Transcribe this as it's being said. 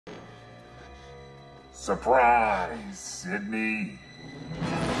Surprise, Sydney.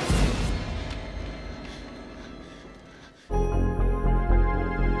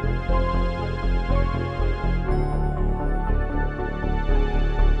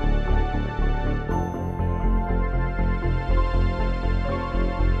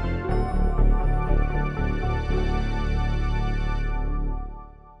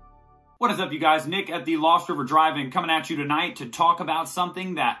 What is up, you guys? Nick at the Lost River Drive-In coming at you tonight to talk about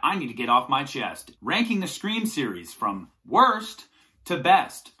something that I need to get off my chest. Ranking the Scream series from worst to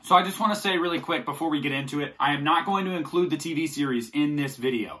best. So I just want to say really quick before we get into it, I am not going to include the TV series in this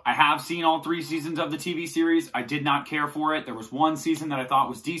video. I have seen all 3 seasons of the TV series. I did not care for it. There was one season that I thought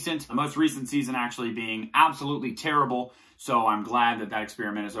was decent. The most recent season actually being absolutely terrible. So I'm glad that that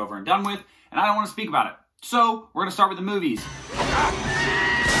experiment is over and done with. And I don't want to speak about it. So we're going to start with the movies.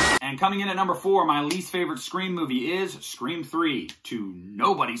 And coming in at number 4, my least favorite Scream movie is Scream 3, to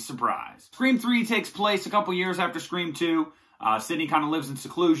nobody's surprise. Scream 3 takes place a couple years after Scream 2. Sydney kind of lives in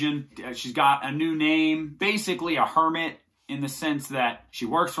seclusion. She's got a new name, basically a hermit, in the sense that she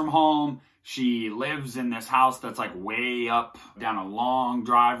works from home. She lives in this house that's like way up down a long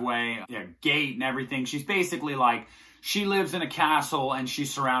driveway, a gate and everything. She's basically like, she lives in a castle and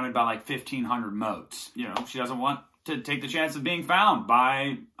she's surrounded by like 1,500 moats. You know, she doesn't want to take the chance of being found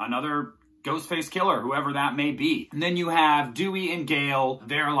by another Ghostface killer, whoever that may be. And then you have Dewey and Gale.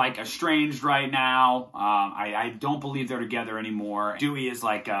 They're like estranged right now. I don't believe they're together anymore. Dewey is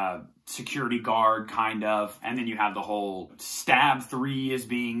like a security guard, kind of. And then you have the whole Stab 3 is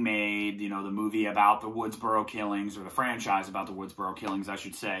being made, you know, the movie about the Woodsboro killings, or the franchise about the Woodsboro killings, I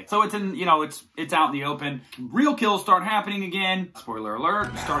should say. So it's in, you know, it's out in the open. Real kills start happening again. Spoiler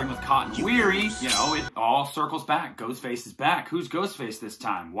alert, starting with Cotton Weary, you know, it all circles back. Ghostface is back. Who's Ghostface this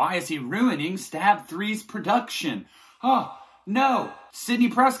time? Why is he ruining Stab 3's production? Oh, no. Sidney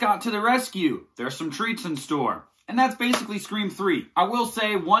Prescott to the rescue. There's some treats in store. And that's basically Scream 3. I will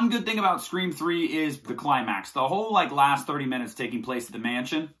say one good thing about Scream 3 is the climax. The whole like last 30 minutes taking place at the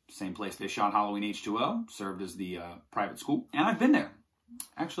mansion. Same place they shot Halloween H2O. Served as the private school. And I've been there.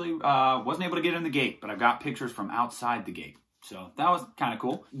 Actually, wasn't able to get in the gate, but I've got pictures from outside the gate. So that was kind of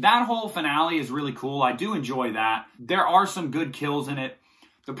cool. That whole finale is really cool. I do enjoy that. There are some good kills in it.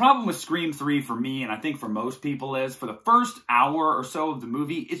 The problem with Scream 3 for me, and I think for most people, is for the first hour or so of the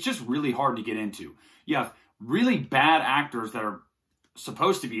movie, it's just really hard to get into. You have really bad actors that are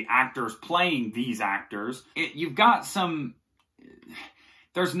supposed to be actors playing these actors. You've got some...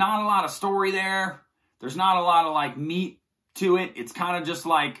 There's not a lot of story there. There's not a lot of, like, meat to it. It's kind of just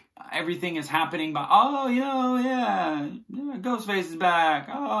like everything is happening by, oh, you know, yeah, Ghostface is back.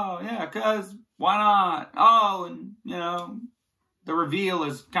 Oh, yeah, because why not? Oh, and, you know... The reveal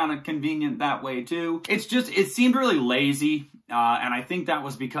is kind of convenient that way, too. It's just, it seemed really lazy, and I think that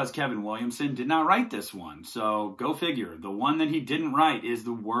was because Kevin Williamson did not write this one. So, go figure. The one that he didn't write is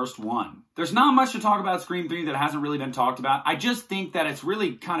the worst one. There's not much to talk about Scream 3 that hasn't really been talked about. I just think that it's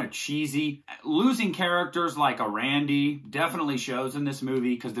really kind of cheesy. Losing characters like a Randy definitely shows in this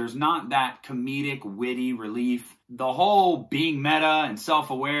movie, because there's not that comedic, witty relief. The whole being meta and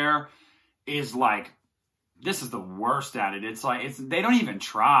self-aware is like... This is the worst at it. It's like, they don't even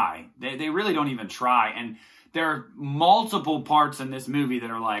try. They really don't even try. And there are multiple parts in this movie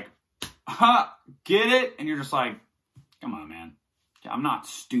that are like, ha, get it? And you're just like, come on, man. I'm not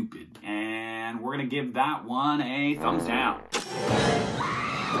stupid. And we're going to give that one a thumbs down.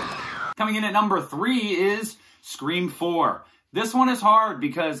 Coming in at number 3 is Scream 4. This one is hard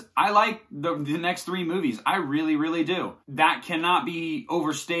because I like the next 3 movies. I really, really do. That cannot be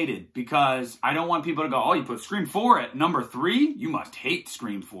overstated because I don't want people to go, oh, you put Scream 4 at number 3? You must hate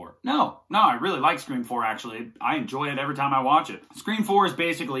Scream 4. No, I really like Scream 4, actually. I enjoy it every time I watch it. Scream 4 is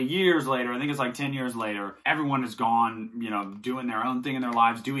basically years later. I think it's like 10 years later. Everyone is gone, you know, doing their own thing in their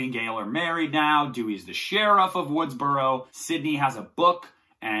lives. Dewey and Gale are married now. Dewey's the sheriff of Woodsboro. Sydney has a book.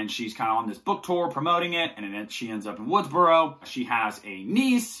 And she's kind of on this book tour promoting it, and then she ends up in Woodsboro. She has a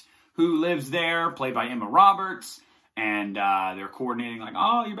niece who lives there, played by Emma Roberts, and they're coordinating like,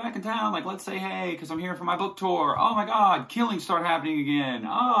 oh, you're back in town, like, let's say hey, because I'm here for my book tour. Oh my god, killings start happening again.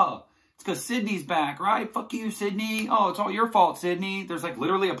 Oh, it's because Sydney's back, right? Fuck you, Sydney. Oh, it's all your fault, Sydney. There's like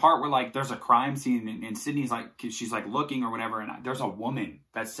literally a part where like there's a crime scene, and Sydney's like, she's like looking or whatever, and there's a woman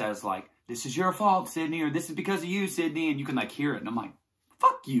that says like, this is your fault, Sydney, or this is because of you, Sydney, and you can like hear it, and I'm like,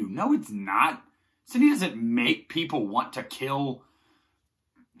 fuck you. No, it's not. Sydney doesn't make people want to kill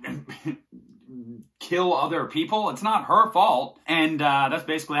other people. It's not her fault. And that's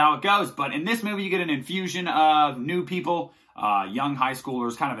basically how it goes. But in this movie, you get an infusion of new people, young high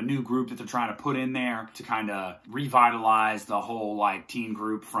schoolers, kind of a new group that they're trying to put in there to kind of revitalize the whole like teen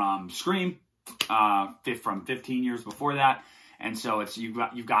group from Scream. from 15 years before that. And so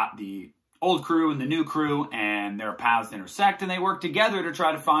you've got the old crew and the new crew, and their paths intersect, and they work together to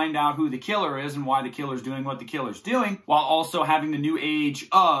try to find out who the killer is and why the killer's doing what the killer's doing, while also having the new age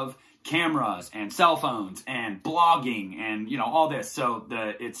of cameras and cell phones and blogging and, you know, all this. So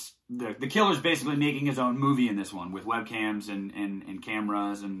the killer's basically making his own movie in this one with webcams and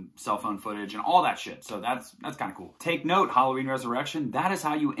cameras and cell phone footage and all that shit. So that's kind of cool. Take note, Halloween Resurrection, that is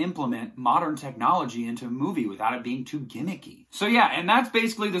how you implement modern technology into a movie without it being too gimmicky. So yeah, and that's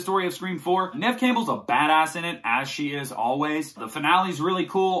basically the story of Scream 4. Neve Campbell's a badass in it, as she is always. The finale's really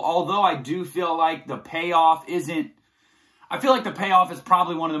cool, although I do feel like the payoff isn't... I feel like the payoff is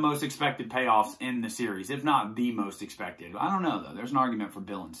probably one of the most expected payoffs in the series, if not the most expected. I don't know, though. There's an argument for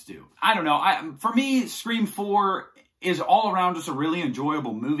Bill and Stu. I don't know. For me, Scream 4 is all around just a really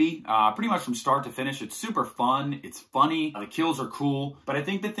enjoyable movie. Pretty much from start to finish. It's super fun. It's funny. The kills are cool. But I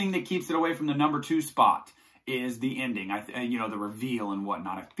think the thing that keeps it away from the number 2 spot is the ending. You know, the reveal and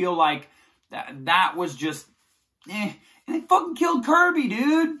whatnot. I feel like that was just... And they fucking killed Kirby,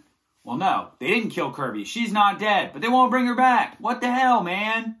 dude. Well, no, they didn't kill Kirby. She's not dead, but they won't bring her back. What the hell,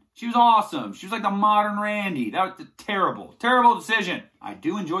 man? She was awesome. She was like the modern Randy. That was a terrible, terrible decision. I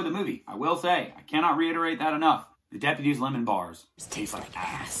do enjoy the movie, I will say. I cannot reiterate that enough. The deputy's lemon bars taste like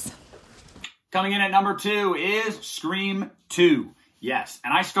ass. Coming in at number 2 is Scream 2. Yes,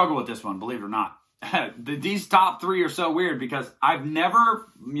 and I struggle with this one, believe it or not. These top 3 are so weird because I've never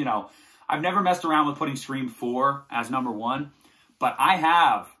messed around with putting Scream 4 as number 1, but I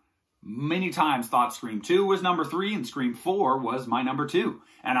have many times thought Scream 2 was number 3 and Scream 4 was my number 2.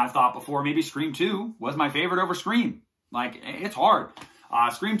 And I thought before maybe Scream 2 was my favorite over Scream. Like, it's hard.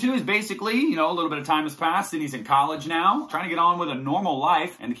 Scream 2 is basically, you know, a little bit of time has passed and he's in college now, trying to get on with a normal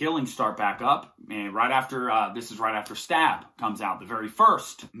life, and the killings start back up. And right after, this is right after Stab comes out, the very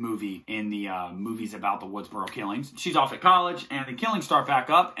first movie in the movies about the Woodsboro killings. She's off at college and the killings start back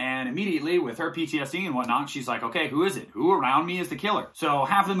up, and immediately with her PTSD and whatnot, she's like, okay, who is it? Who around me is the killer? So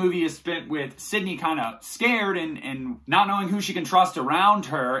half the movie is spent with Sydney kind of scared and not knowing who she can trust around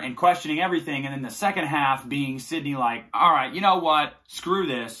her and questioning everything. And then the second half being Sydney like, all right, you know what? Screw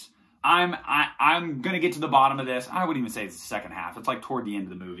this. I'm gonna get to the bottom of this. I wouldn't even say it's the second half. It's like toward the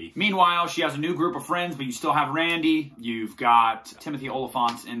end of the movie. Meanwhile, she has a new group of friends, but you still have Randy. You've got Timothy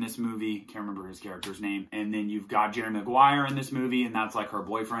Olyphant in this movie. Can't remember his character's name. And then you've got Jerry Maguire in this movie, and that's like her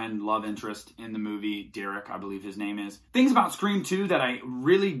boyfriend, love interest in the movie. Derek, I believe his name is. Things about Scream 2 that I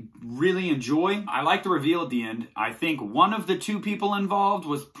really, really enjoy. I like the reveal at the end. I think one of the 2 people involved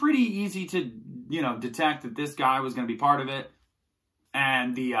was pretty easy to, you know, detect that this guy was gonna be part of it.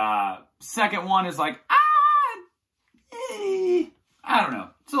 And the second one is like, I don't know.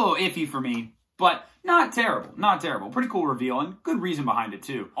 It's a little iffy for me, but not terrible. Not terrible. Pretty cool reveal and good reason behind it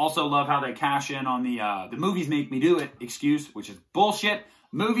too. Also love how they cash in on the movies make me do it excuse, which is bullshit.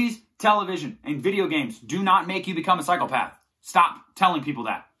 Movies, television, and video games do not make you become a psychopath. Stop telling people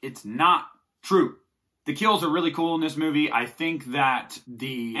that. It's not true. The kills are really cool in this movie. I think that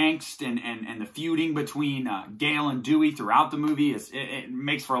the angst and the feuding between Gale and Dewey throughout the movie, it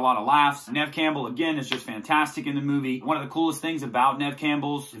makes for a lot of laughs. Neve Campbell, again, is just fantastic in the movie. One of the coolest things about Neve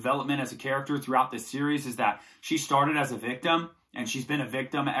Campbell's development as a character throughout this series is that she started as a victim, and she's been a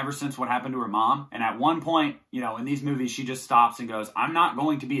victim ever since what happened to her mom. And at one point, you know, in these movies, she just stops and goes, I'm not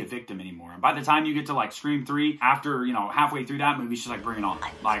going to be a victim anymore. And by the time you get to like Scream 3, after, you know, halfway through that movie, she's like, bring it on.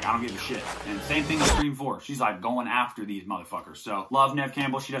 Like, I don't give a shit. And same thing with Scream 4. She's like going after these motherfuckers. So love Neve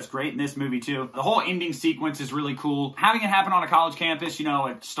Campbell. She does great in this movie too. The whole ending sequence is really cool. Having it happen on a college campus, you know,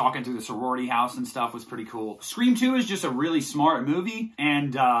 and stalking through the sorority house and stuff was pretty cool. Scream 2 is just a really smart movie.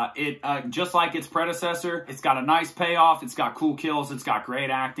 And just like its predecessor, it's got a nice payoff. It's got cool kills. It's got great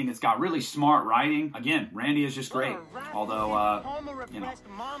acting. It's got really smart writing. Again, Randy is just great. Although, you know,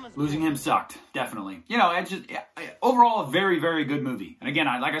 losing him sucked. Definitely. You know, it's just overall a very, very good movie. And again,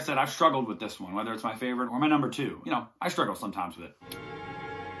 like I said, I've struggled with this one, whether it's my favorite or my number 2. You know, I struggle sometimes with it.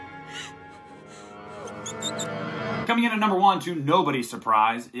 Coming in at number 1, to nobody's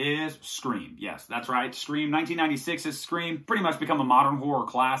surprise, is Scream. Yes, that's right. Scream, 1996's Scream. Pretty much become a modern horror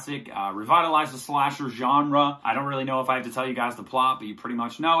classic. Revitalized the slasher genre. I don't really know if I have to tell you guys the plot, but you pretty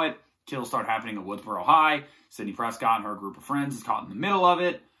much know it. Kills start happening at Woodsboro High. Sydney Prescott and her group of friends is caught in the middle of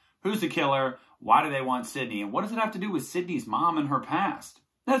it. Who's the killer? Why do they want Sydney? And what does it have to do with Sydney's mom and her past?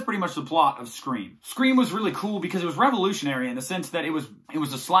 That's pretty much the plot of Scream. Scream was really cool because it was revolutionary in the sense that it was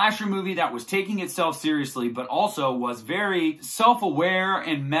a slasher movie that was taking itself seriously, but also was very self-aware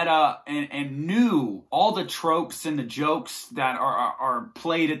and meta and knew all the tropes and the jokes that are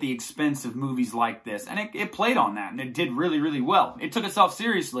played at the expense of movies like this. And it played on that, and it did really, really well. It took itself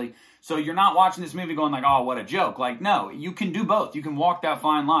seriously, So you're not watching this movie going like, oh, what a joke. Like, no, you can do both. You can walk that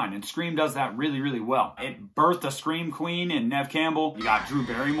fine line, and Scream does that really, really well. It birthed a Scream queen in Neve Campbell. You got Drew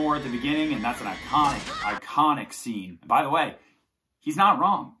Barrymore at the beginning, and that's an iconic scene. And by the way, he's not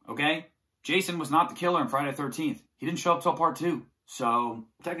wrong, okay? Jason was not the killer in Friday the 13th. He didn't show up till part 2. So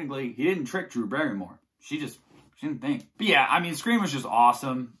technically, he didn't trick Drew Barrymore. She didn't think. But yeah, I mean, Scream was just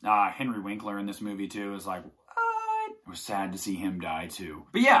awesome. Henry Winkler in this movie, too, is like, it was sad to see him die, too.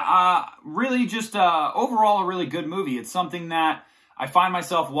 But yeah, really just overall a really good movie. It's something that I find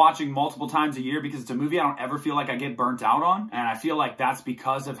myself watching multiple times a year because it's a movie I don't ever feel like I get burnt out on. And I feel like that's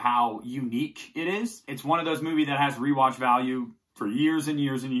because of how unique it is. It's one of those movies that has rewatch value for years and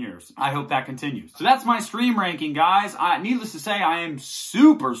years and years. I hope that continues. So that's my Scream ranking, guys. Needless to say, I am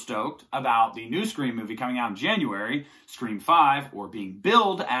super stoked about the new Scream movie coming out in January, Scream 5, or being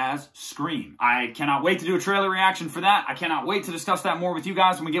billed as Scream. I cannot wait to do a trailer reaction for that. I cannot wait to discuss that more with you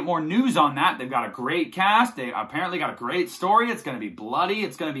guys when we get more news on that. They've got a great cast. They apparently got a great story. It's going to be bloody.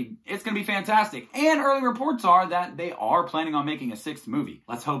 It's going to be fantastic. And early reports are that they are planning on making a 6th movie.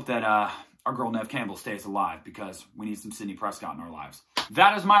 Let's hope that our girl Neve Campbell stays alive, because we need some Sidney Prescott in our lives.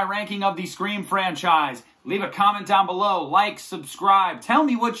 That is my ranking of the Scream franchise. Leave a comment down below, like, subscribe, tell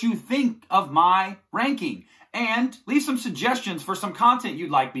me what you think of my ranking, and leave some suggestions for some content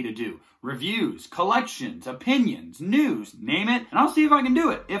you'd like me to do. Reviews, collections, opinions, news, name it, and I'll see if I can do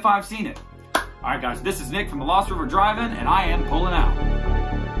it, if I've seen it. Alright guys, this is Nick from the Lost River Drive-In, and I am pulling out.